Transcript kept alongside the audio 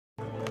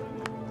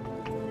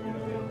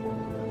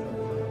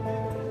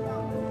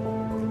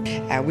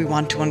We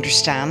want to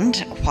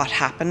understand what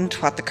happened,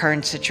 what the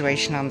current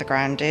situation on the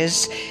ground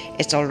is.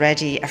 It's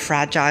already a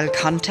fragile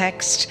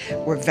context.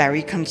 We're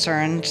very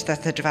concerned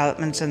that the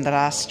developments in the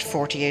last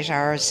 48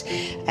 hours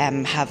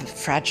have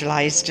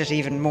fragilized it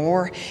even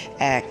more.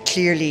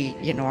 Clearly,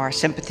 our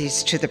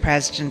sympathies to the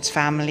President's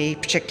family,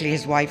 particularly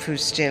his wife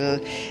who's still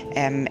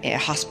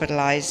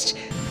hospitalized.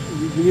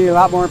 We need a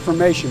lot more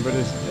information, but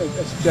it's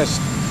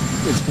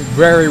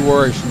very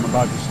worrisome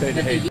about the state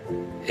of Haiti.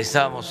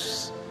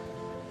 Estamos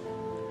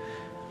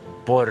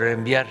por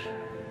enviar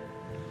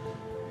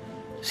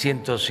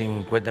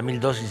 150,000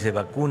 dosis de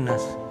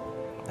vacunas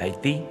a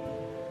Haití,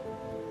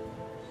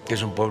 que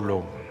es un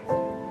pueblo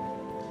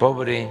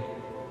pobre,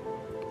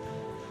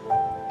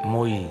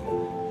 muy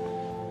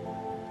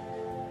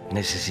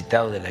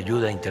necesitado de la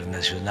ayuda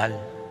internacional.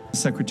 The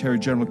Secretary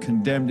General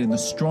condemned in the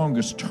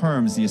strongest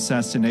terms the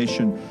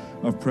assassination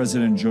of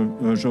President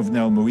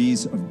Jovenel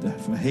Moise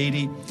of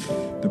Haiti.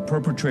 The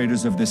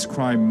perpetrators of this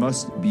crime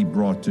must be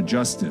brought to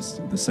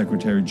justice. The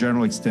Secretary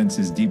General extends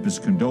his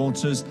deepest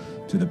condolences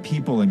to the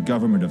people and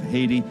government of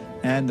Haiti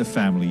and the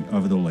family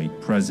of the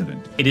late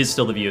president. It is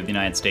still the view of the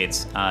United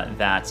States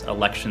that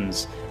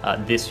elections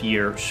this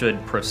year should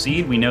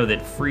proceed. We know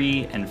that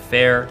free and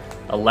fair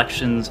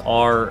elections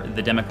are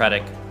the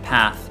democratic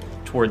path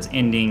towards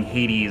ending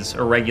Haiti's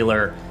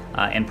irregular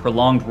and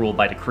prolonged rule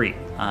by decree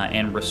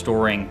and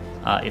restoring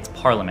its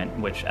parliament,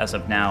 which as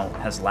of now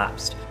has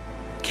lapsed.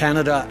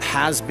 Canada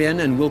has been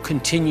and will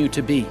continue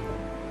to be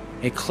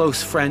a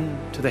close friend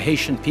to the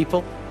Haitian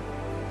people,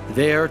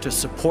 there to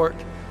support,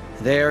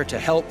 there to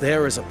help,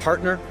 there as a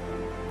partner.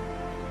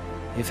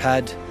 They've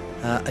had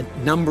a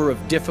number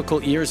of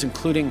difficult years,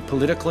 including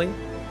politically.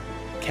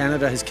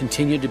 Canada has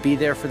continued to be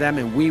there for them,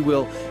 and we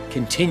will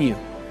continue.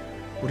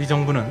 우리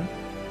정부는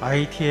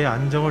IT의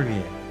안정을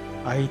위해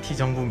IT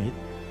정부 및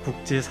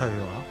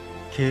국제사회와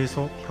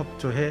계속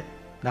협조해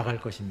나갈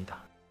것입니다.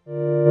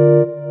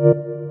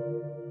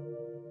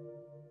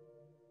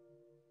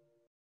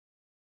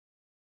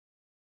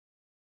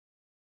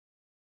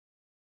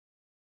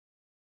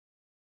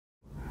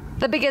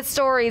 The biggest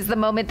stories the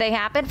moment they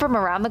happen from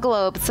around the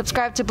globe.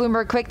 Subscribe to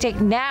Bloomberg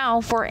Quicktake now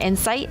for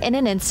insight in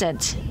an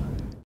instant.